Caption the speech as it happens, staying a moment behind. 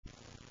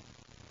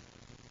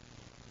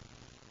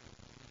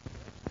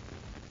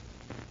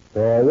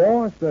For a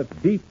wash that's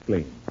deep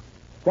clean,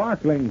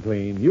 sparkling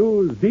clean,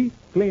 use Deep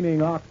Cleaning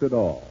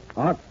Oxidol.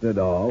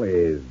 Oxidol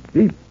is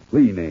deep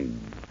cleaning.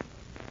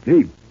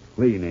 Deep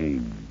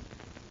cleaning.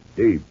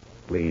 Deep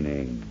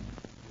cleaning.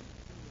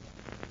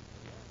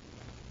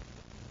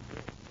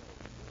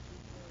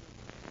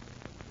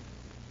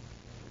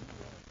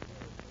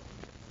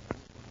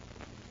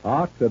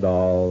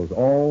 Oxidol's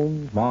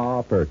own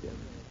Ma Perkins.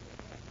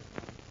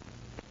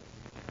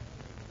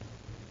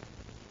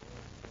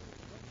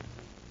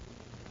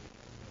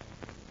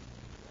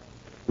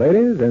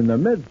 Ladies, in the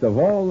midst of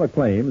all the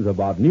claims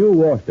about new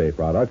wash day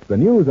products, the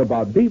news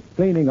about Deep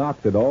Cleaning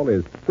Oxidol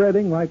is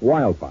spreading like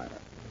wildfire.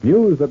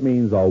 News that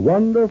means a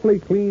wonderfully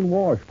clean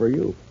wash for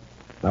you.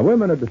 Now,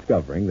 women are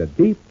discovering that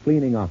Deep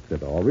Cleaning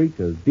Oxidol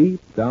reaches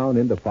deep down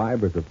into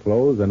fibers of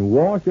clothes and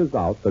washes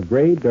out the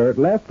gray dirt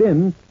left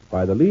in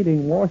by the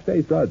leading wash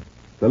day suds,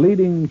 the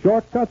leading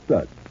shortcut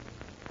suds.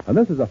 And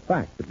this is a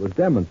fact that was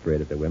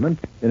demonstrated to women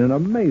in an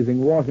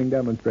amazing washing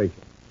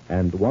demonstration.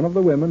 And one of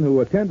the women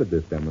who attended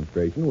this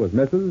demonstration was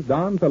Mrs.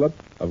 Don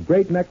Phillips of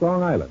Great Neck,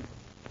 Long Island.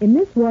 In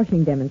this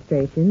washing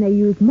demonstration, they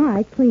used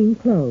my clean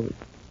clothes.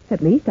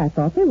 At least I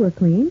thought they were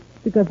clean,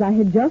 because I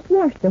had just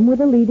washed them with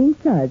a leading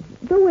suds,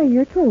 the way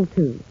you're told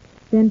to.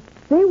 Then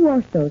they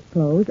washed those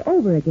clothes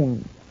over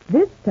again,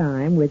 this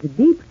time with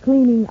Deep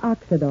Cleaning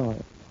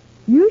Oxidol.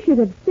 You should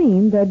have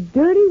seen the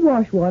dirty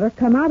wash water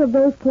come out of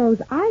those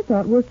clothes I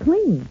thought were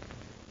clean.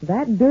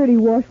 That dirty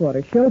wash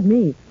water showed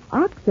me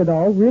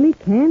Oxidol really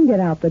can get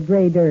out the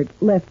gray dirt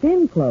left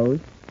in clothes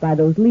by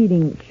those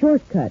leading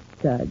shortcut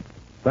suds.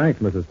 Thanks,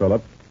 Mrs.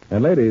 Phillips.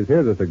 And ladies,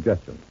 here's a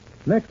suggestion.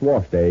 Next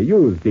wash day,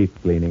 use Deep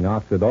Cleaning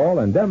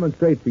Oxidol and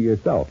demonstrate for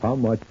yourself how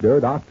much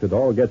dirt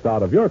Oxidol gets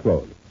out of your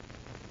clothes.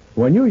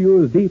 When you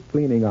use Deep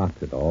Cleaning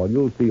Oxidol,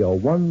 you'll see a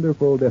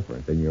wonderful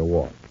difference in your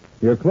wash.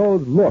 Your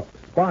clothes look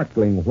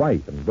sparkling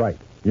white and bright.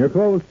 Your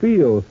clothes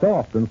feel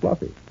soft and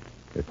fluffy.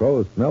 Your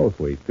clothes smell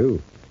sweet,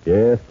 too.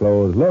 Yes,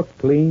 clothes look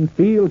clean,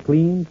 feel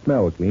clean,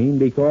 smell clean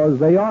because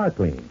they are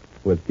clean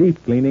with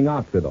Deep Cleaning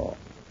Oxidol.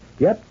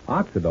 Yet,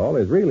 Oxidol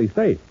is really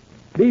safe.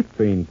 Deep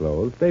clean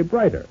clothes stay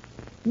brighter,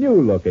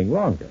 new-looking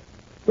longer.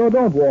 So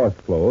don't wash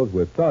clothes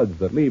with suds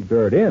that leave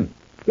dirt in.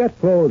 Get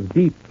clothes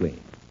deep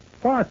clean,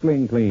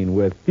 sparkling clean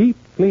with Deep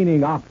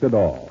Cleaning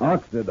Oxidol.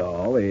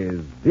 Oxidol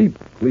is deep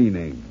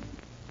cleaning.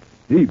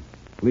 Deep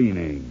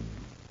cleaning.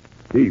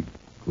 Deep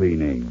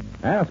cleaning.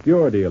 Ask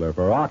your dealer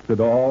for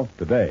Oxidol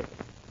today.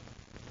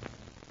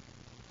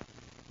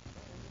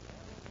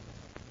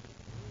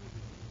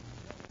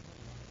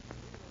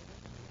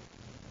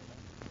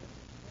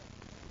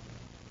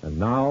 And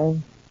now,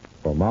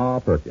 for Ma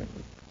Perkins.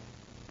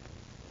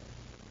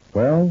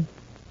 Well,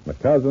 the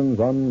cousin's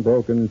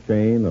unbroken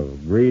chain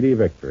of greedy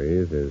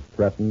victories is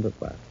threatened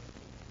at last.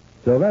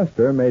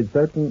 Sylvester made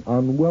certain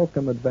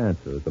unwelcome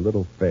advances to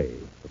little Fay,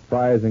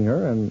 surprising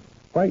her and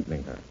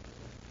frightening her.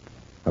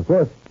 Of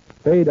course,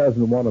 Fay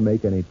doesn't want to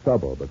make any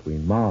trouble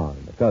between Ma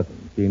and the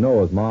cousin. She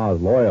knows Ma's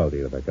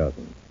loyalty to the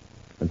cousin.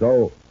 And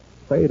so,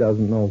 Fay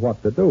doesn't know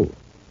what to do.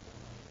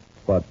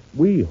 But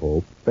we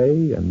hope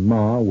Fay and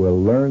Ma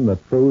will learn the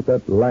truth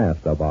at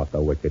last about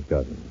the wicked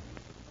cousins.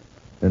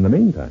 In the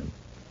meantime,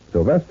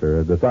 Sylvester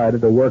has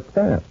decided to work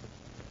fast,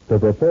 to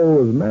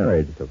propose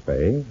marriage to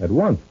Fay at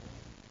once.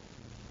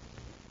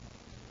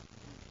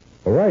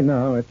 Well, right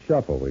now, it's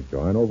Shuffle we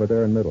join over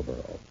there in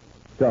Middleborough.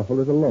 Shuffle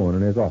is alone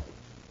in his office.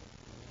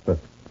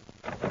 Listen.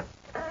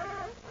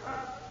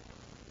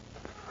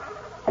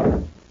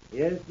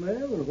 Yes,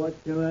 ma'am, and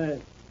what can I...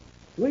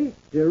 Sweet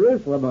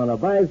Jerusalem on a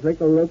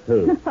bicycle, look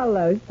who.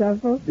 Hello,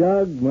 Shuffle.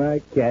 Dog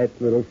my cat's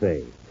little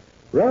face.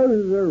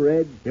 Roses are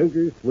red,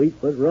 sugar sweet,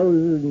 but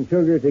roses and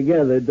sugar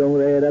together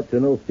don't add up to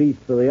no feast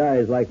for the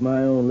eyes like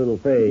my own little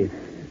face.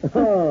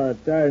 Oh,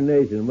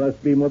 tarnation,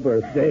 must be my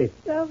birthday.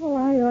 Shuffle,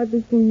 I ought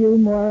to see you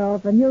more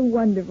often. You're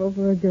wonderful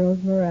for a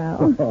girl's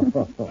morale.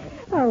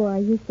 How are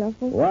you,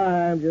 Shuffle?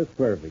 Why, I'm just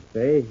perfect,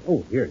 Faye.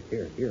 Oh, here.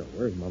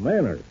 Where's my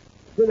manners?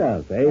 Sit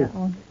down, Faye.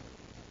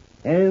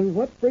 And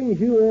what brings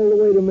you all the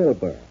way to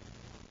Middleborough?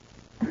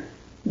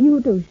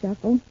 You do,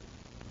 Shuffle.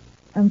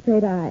 I'm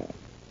afraid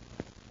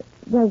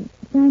Well,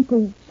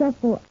 frankly,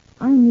 Shuffle,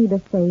 I need a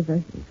favor.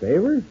 A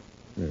favor?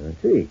 I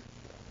see.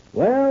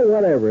 Well,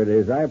 whatever it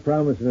is, I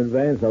promise in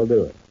advance I'll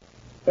do it.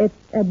 It's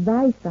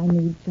advice I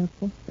need,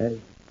 Shuffle.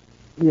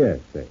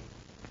 Yes, Faye.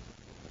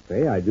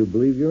 Faye, I do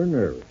believe you're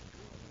nervous.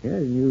 Yeah,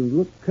 you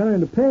look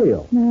kind of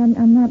pale. No,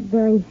 I'm not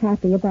very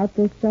happy about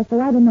this, Shuffle.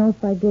 I don't know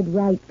if I did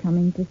right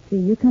coming to see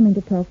you, coming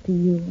to talk to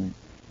you.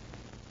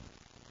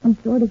 I'm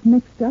sort of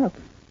mixed up.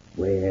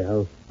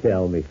 Well,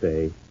 tell me,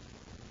 Faye.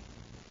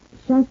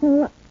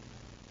 Shuffle,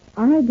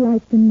 I'd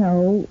like to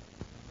know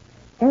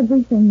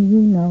everything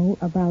you know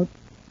about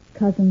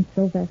Cousin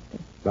Sylvester.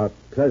 About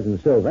Cousin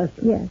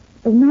Sylvester? Yes.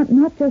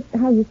 Not just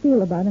how you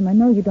feel about him. I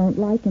know you don't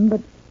like him, but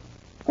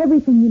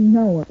everything you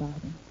know about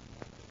him.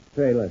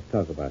 Say, let's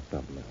talk about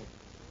something else.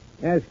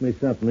 Ask me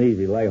something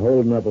easy, like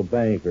holding up a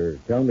bank or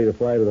tell me to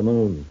fly to the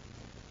moon.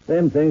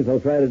 Them things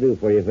I'll try to do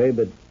for you, Faye,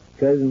 but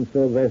Cousin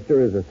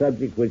Sylvester is a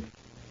subject which...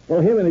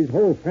 Well, him and his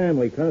whole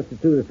family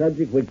constitute a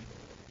subject which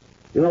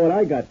You know what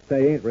I got to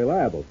say ain't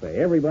reliable, Fay.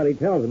 Everybody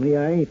tells me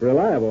I ain't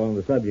reliable on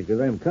the subject of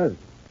them cousins.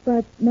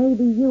 But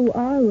maybe you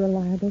are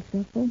reliable,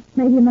 Shuffle.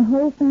 Maybe in the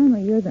whole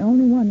family you're the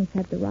only one who's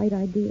had the right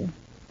idea.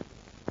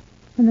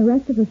 And the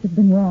rest of us have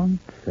been wrong.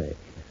 Fay,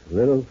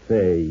 little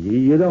Fay,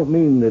 you don't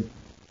mean that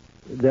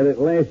at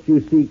last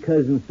you see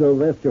Cousin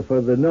Sylvester for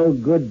the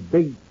no-good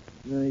big...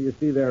 you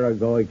see, there I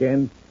go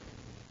again.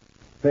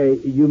 Fay,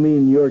 you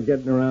mean you're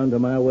getting around to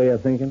my way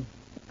of thinking?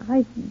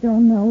 I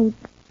don't know.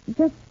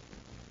 Just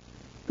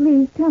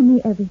please tell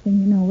me everything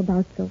you know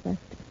about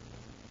Sylvester.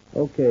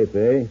 Okay,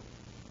 Fay.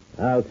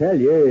 I'll tell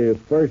you.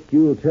 First,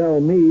 you'll tell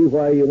me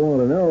why you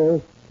want to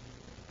know.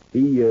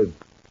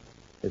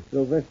 Has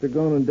Sylvester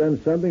gone and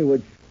done something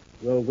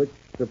which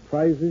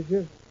surprises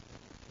you?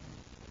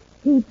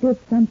 He did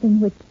something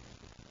which,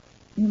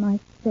 you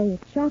might say, it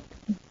shocked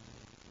me.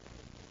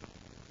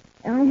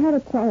 I had a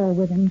quarrel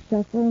with him,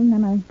 Shuffle, and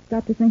then I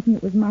got to thinking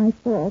it was my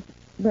fault.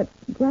 But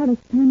Gladys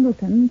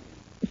Pendleton,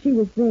 she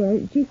was there.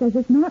 She says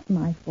it's not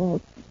my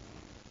fault.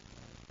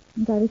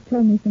 Gladys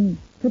told me some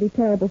pretty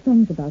terrible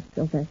things about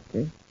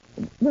Sylvester.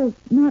 Well,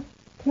 not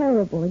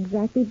terrible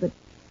exactly, but,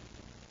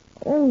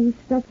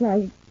 stuff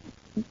like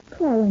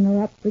calling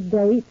her up for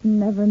dates and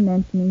never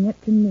mentioning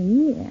it to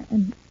me.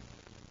 And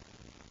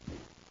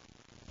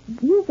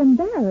you've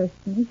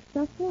embarrassed me,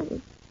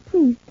 Shuffle.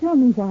 Please tell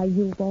me why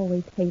you've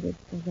always hated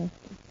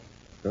Sylvester.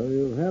 So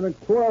you've had a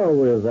quarrel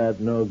with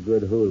that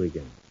no-good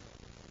hooligan.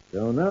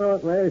 So now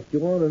at last you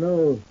want to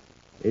know,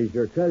 is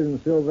your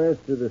cousin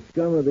Sylvester the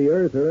scum of the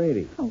earth or ain't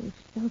he? Oh,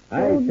 Shuffle.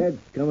 I said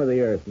scum of the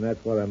earth, and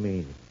that's what I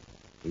mean.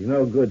 He's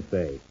no good,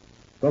 Fay.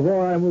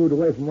 Before I moved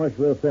away from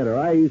Rushville Center,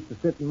 I used to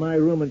sit in my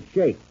room and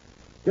shake.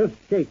 Just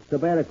shake so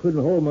bad I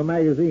couldn't hold my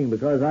magazine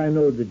because I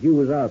knowed that you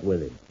was out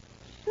with him.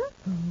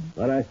 Shuffle.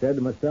 But I said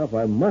to myself,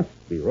 I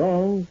must be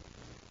wrong.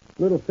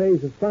 Little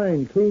Fay's a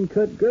fine,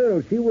 clean-cut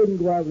girl. She wouldn't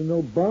go out with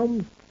no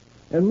bum.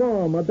 And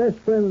Ma, my best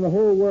friend in the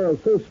whole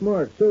world, so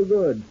smart, so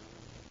good.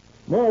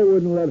 Ma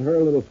wouldn't let her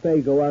little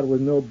Fay go out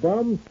with no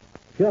bum.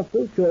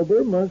 Shuffle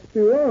Sober must be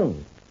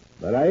wrong.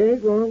 But I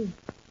ain't wrong.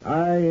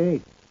 I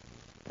ain't.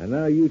 And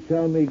now you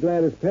tell me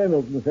Gladys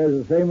Pendleton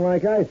says the same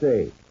like I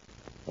say.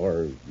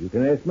 Or you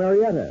can ask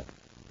Marietta.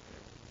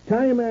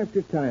 Time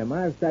after time,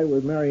 I've sat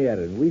with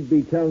Marietta, and we'd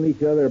be telling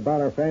each other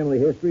about our family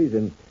histories,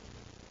 and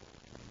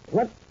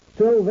what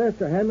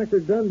Sylvester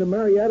Hammaker done to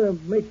Marietta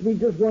makes me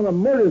just want to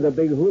murder the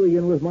big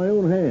hooligan with my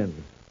own hands.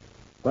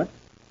 But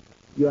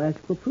you ask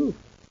for proof.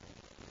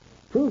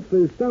 Proof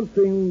is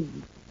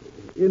something,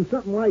 in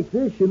something like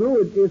this,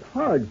 it's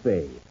hard,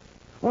 Fay.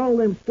 All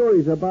them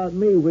stories about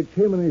me which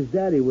him and his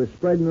daddy was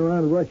spreading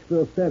around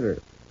Rushville Center,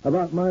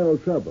 about my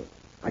old trouble.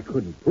 I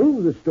couldn't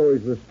prove the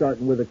stories was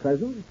starting with a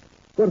cousin,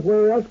 but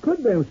where else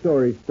could them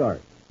stories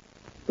start?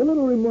 The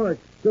little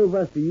remarks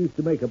Sylvester used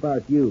to make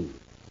about you,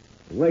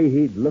 the way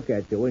he'd look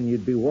at you when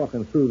you'd be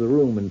walking through the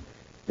room, and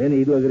then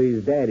he'd look at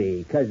his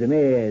daddy, Cousin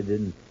Ed,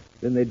 and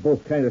then they'd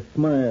both kind of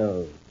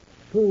smile.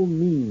 So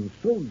mean,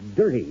 so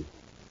dirty.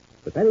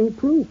 But that ain't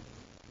proof.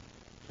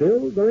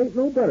 Still, there ain't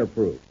no better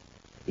proof.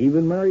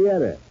 Even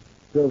Marietta,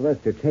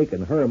 Sylvester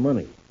taking her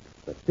money.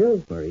 But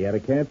still, Marietta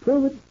can't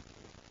prove it.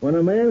 When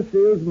a man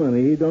steals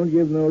money, he don't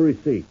give no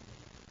receipt.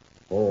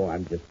 Oh,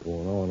 I'm just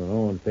going on and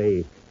on,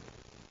 Fay.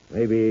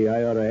 Maybe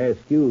I ought to ask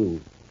you,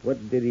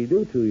 what did he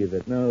do to you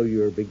that now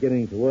you're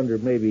beginning to wonder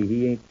maybe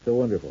he ain't so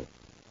wonderful?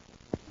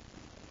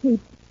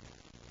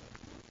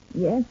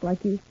 Yes,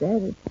 like you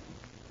said, it's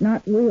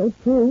not real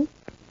proof.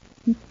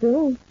 It's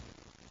still,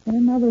 in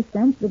another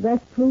sense, the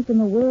best proof in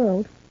the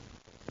world.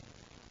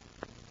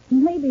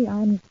 Maybe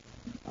I'm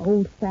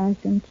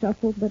old-fashioned,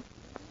 Shuffle, but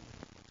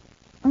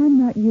I'm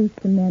not used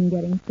to men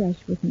getting fresh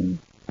with me.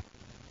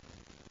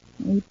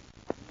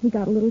 He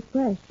got a little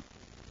fresh.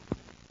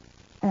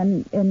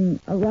 And in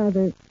a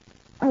rather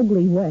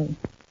ugly way.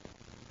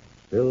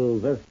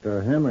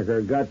 Sylvester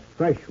Hammaker got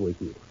fresh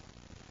with you.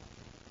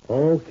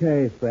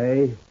 Okay,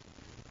 Fay.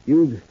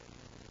 You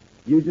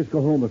just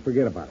go home and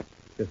forget about it.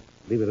 Just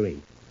leave it to me.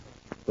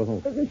 Go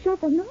home.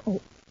 Shuffle,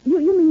 no.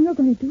 You mean you're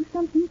going to do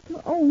something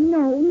to... Oh,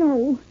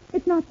 no.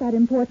 It's not that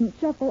important.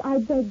 Shuffle, I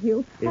beg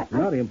you. It's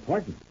not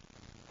important.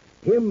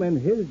 Him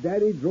and his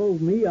daddy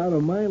drove me out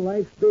of my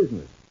life's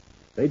business.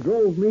 They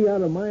drove me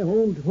out of my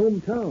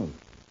hometown.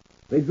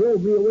 They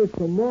drove me away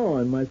from Ma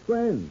and my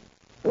friends.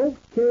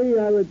 Okay,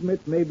 I'll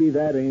admit maybe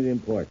that ain't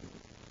important.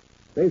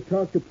 They've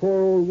talked to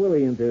poor old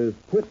Willie into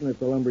quitting at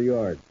the lumber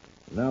yard.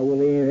 Now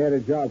Willie ain't had a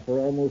job for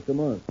almost a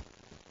month.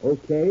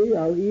 Okay,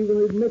 I'll even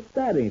admit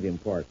that ain't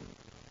important.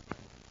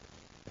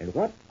 And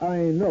what I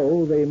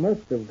know, they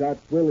must have got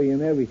Willie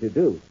and Evie to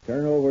do,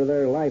 turn over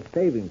their life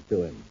savings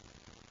to him.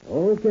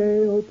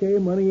 Okay,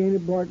 money ain't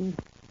important.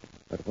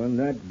 But when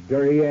that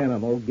dirty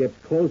animal gets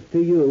close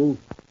to you,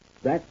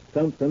 that's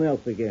something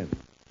else again.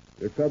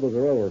 Your troubles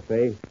are over,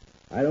 Fay.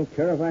 I don't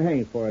care if I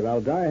hang for it.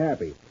 I'll die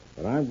happy.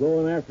 But I'm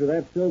going after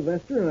that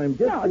Sylvester, and I'm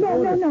just...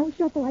 No,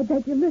 Shuffle, I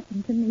beg you,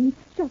 listen to me.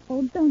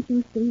 Shuffle, don't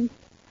you see?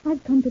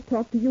 I've come to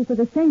talk to you for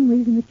the same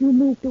reason that you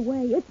moved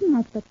away. It's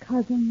not the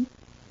cousins.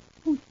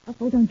 Oh,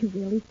 Shuffle, don't you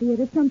really see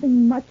it? It's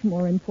something much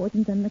more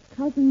important than the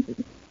cousins.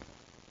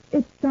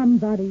 It's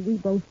somebody we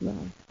both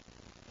love.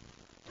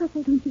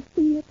 Shuffle, don't you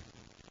see it?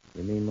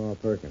 You mean Ma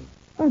Perkins?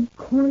 Of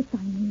course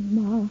I mean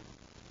Ma.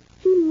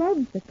 She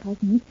loves the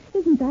cousins.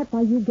 Isn't that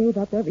why you gave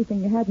up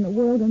everything you had in the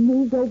world and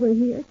moved over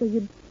here so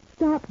you'd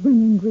stop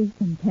bringing grief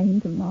and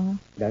pain to Ma?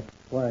 That's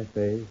why,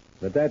 Faye.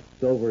 But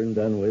that's over and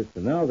done with.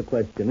 And now the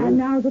question is... And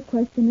now the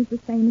question is the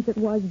same as it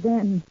was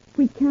then.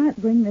 We can't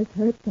bring this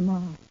hurt to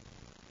Ma.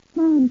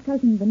 Ma and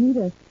Cousin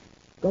Benita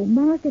go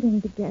marketing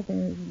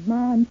together.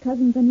 Ma and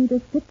Cousin Benita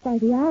sit by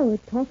the hour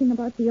talking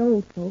about the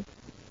old folks.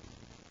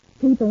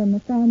 People in the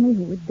family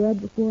who were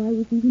dead before I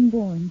was even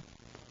born.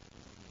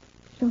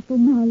 Shuffle,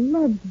 Ma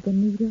loves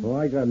Benita. Oh,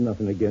 I got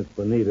nothing against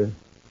Benita.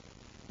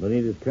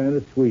 Benita's kind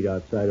of sweet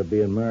outside of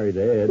being married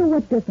to Ed. So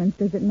what difference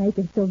does it make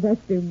if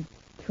Sylvester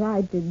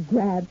tried to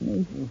grab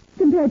me?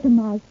 Compared to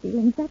Ma's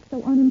feelings, that's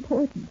so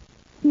unimportant.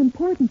 The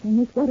important thing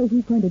is, what are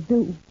we going to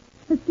do?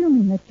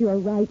 Assuming that you're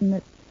right and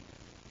that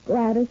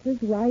Gladys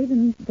is right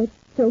and that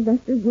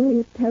Sylvester's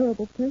really a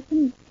terrible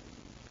person,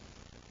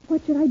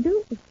 what should I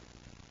do?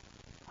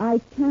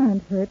 I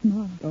can't hurt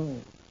Ma. Oh,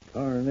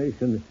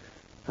 Carnation.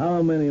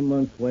 How many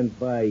months went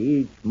by,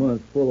 each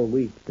month full of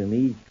weeks and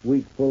each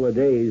week full of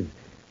days?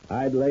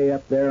 I'd lay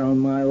up there on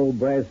my old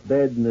brass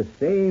bed and the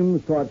same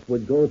thoughts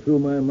would go through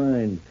my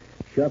mind.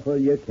 Shuffle,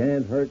 you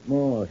can't hurt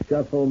Ma.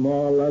 Shuffle,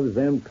 Ma loves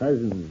them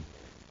cousins.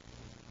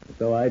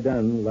 So I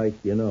done, like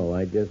you know,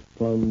 I just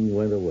plumb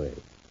went away.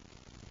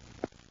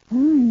 I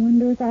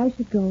wonder if I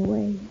should go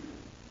away.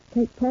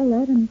 Take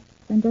Paulette and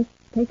just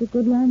take a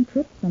good long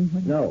trip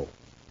somewhere. No.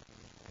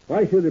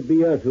 Why should it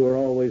be us who are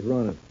always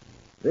running?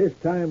 This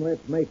time,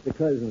 let's make the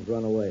cousins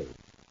run away.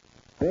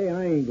 Hey,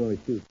 I ain't going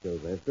to shoot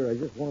Sylvester. I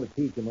just want to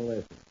teach him a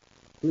lesson.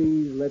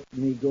 Please let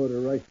me go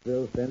to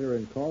Rushville Center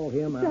and call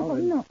him out. Shuffle,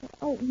 no.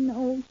 Oh,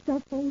 no,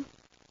 Shuffle.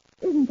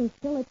 Isn't there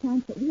still a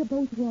chance that we're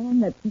both wrong,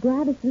 that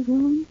Gladys is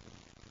wrong,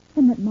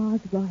 and that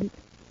Ma's right?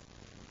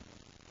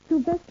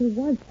 Sylvester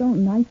was so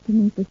nice to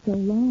me for so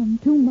long.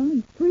 2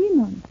 months, 3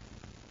 months.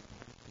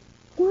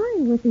 Why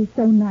was he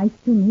so nice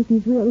to me if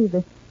he's really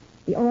the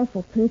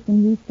awful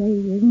person you say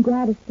he is and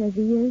Gladys says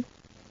he is?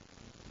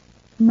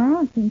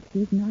 Ma thinks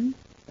he's nice.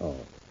 Oh,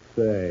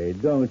 say,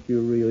 don't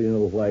you really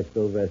know why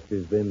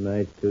Sylvester's been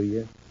nice to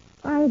you?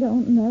 I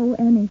don't know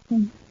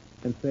anything.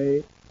 And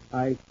say,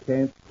 I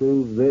can't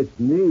prove this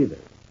neither.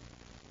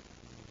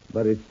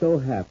 But it so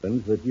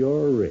happens that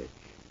you're rich.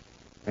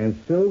 And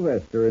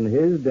Sylvester and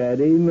his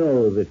daddy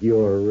know that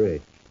you're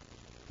rich.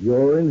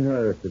 Your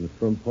inheritance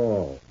from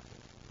Paul.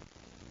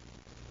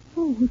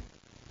 Oh,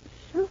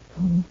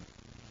 Shuffle.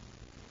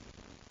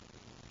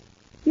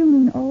 You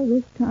mean all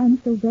this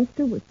time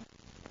Sylvester was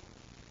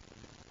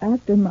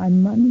after my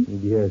money?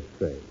 Yes,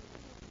 Faye.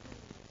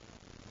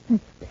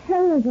 That's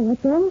terrible,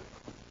 that's awful.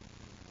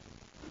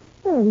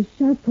 Oh,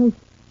 Shuffle.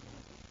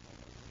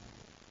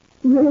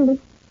 Really?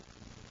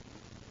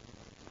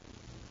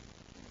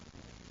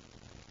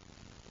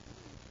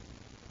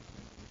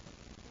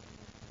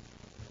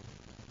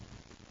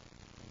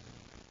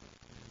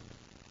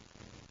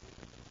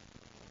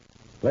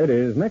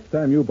 Ladies, next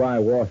time you buy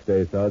wash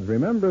day suds,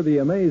 remember the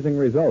amazing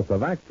results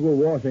of actual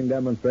washing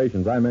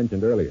demonstrations I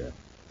mentioned earlier.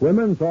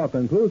 Women saw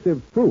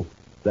conclusive proof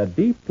that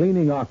deep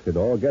cleaning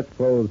Oxidol gets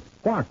clothes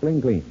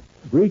sparkling clean,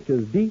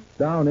 reaches deep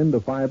down into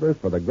fibers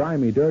for the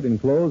grimy dirt in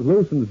clothes,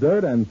 loosens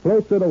dirt, and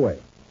floats it away.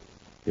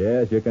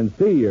 Yes, you can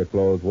see your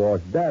clothes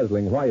washed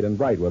dazzling white and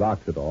bright with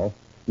Oxidol.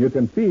 You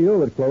can feel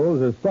that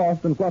clothes are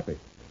soft and fluffy.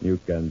 You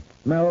can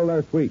smell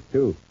they're sweet,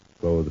 too.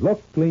 Clothes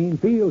look clean,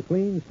 feel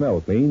clean,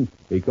 smell clean,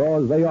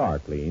 because they are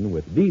clean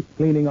with deep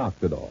cleaning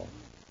Oxidol.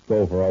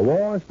 So for a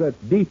wash that's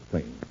deep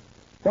clean,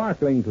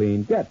 sparkling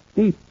clean, get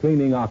deep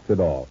cleaning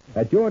Oxidol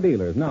at your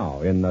dealers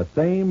now in the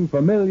same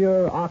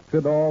familiar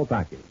Oxidol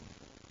package.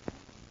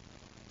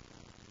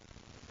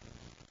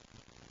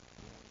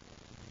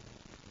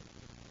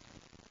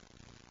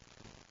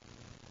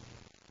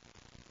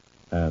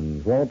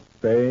 And won't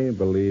Faye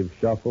believe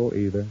Shuffle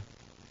either?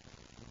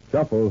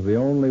 Shuffle's the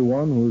only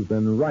one who's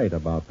been right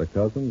about the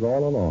cousins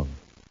all along.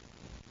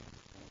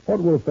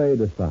 What will Faye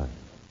decide?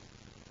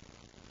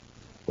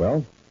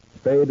 Well,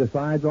 Faye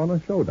decides on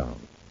a showdown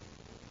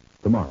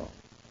tomorrow.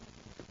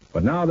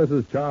 But now this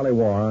is Charlie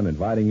Warren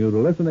inviting you to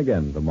listen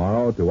again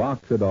tomorrow to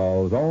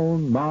Oxidol's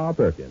own Ma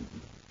Perkins.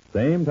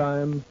 Same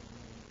time,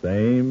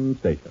 same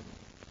station.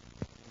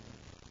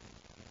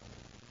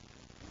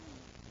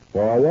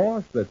 For a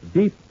wash that's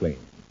deep clean,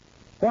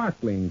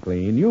 sparkling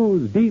clean,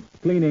 use deep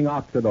cleaning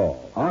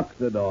Oxidol.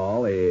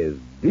 Oxidol is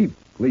deep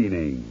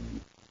cleaning.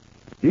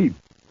 Deep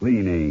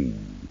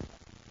cleaning.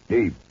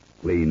 Deep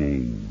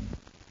cleaning.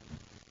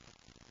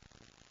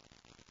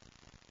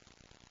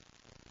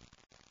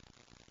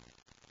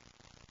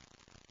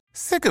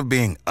 Sick of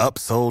being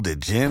upsold at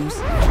gyms?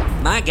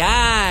 My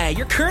guy,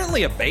 you're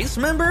currently a base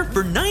member.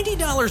 For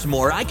 $90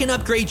 more, I can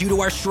upgrade you to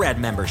our Shred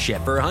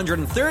membership. For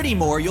 $130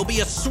 more, you'll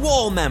be a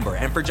Swole member.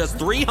 And for just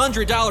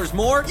 $300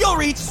 more, you'll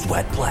reach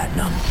Sweat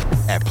Platinum.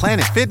 At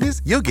Planet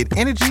Fitness, you'll get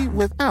energy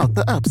without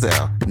the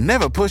upsell.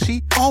 Never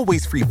pushy,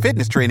 always free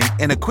fitness training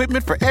and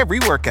equipment for every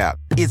workout.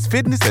 It's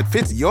fitness that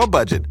fits your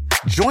budget.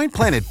 Join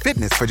Planet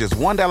Fitness for just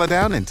 $1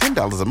 down and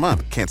 $10 a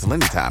month. Cancel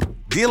anytime.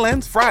 Deal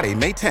ends Friday,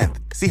 May 10th.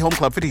 See Home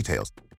Club for details.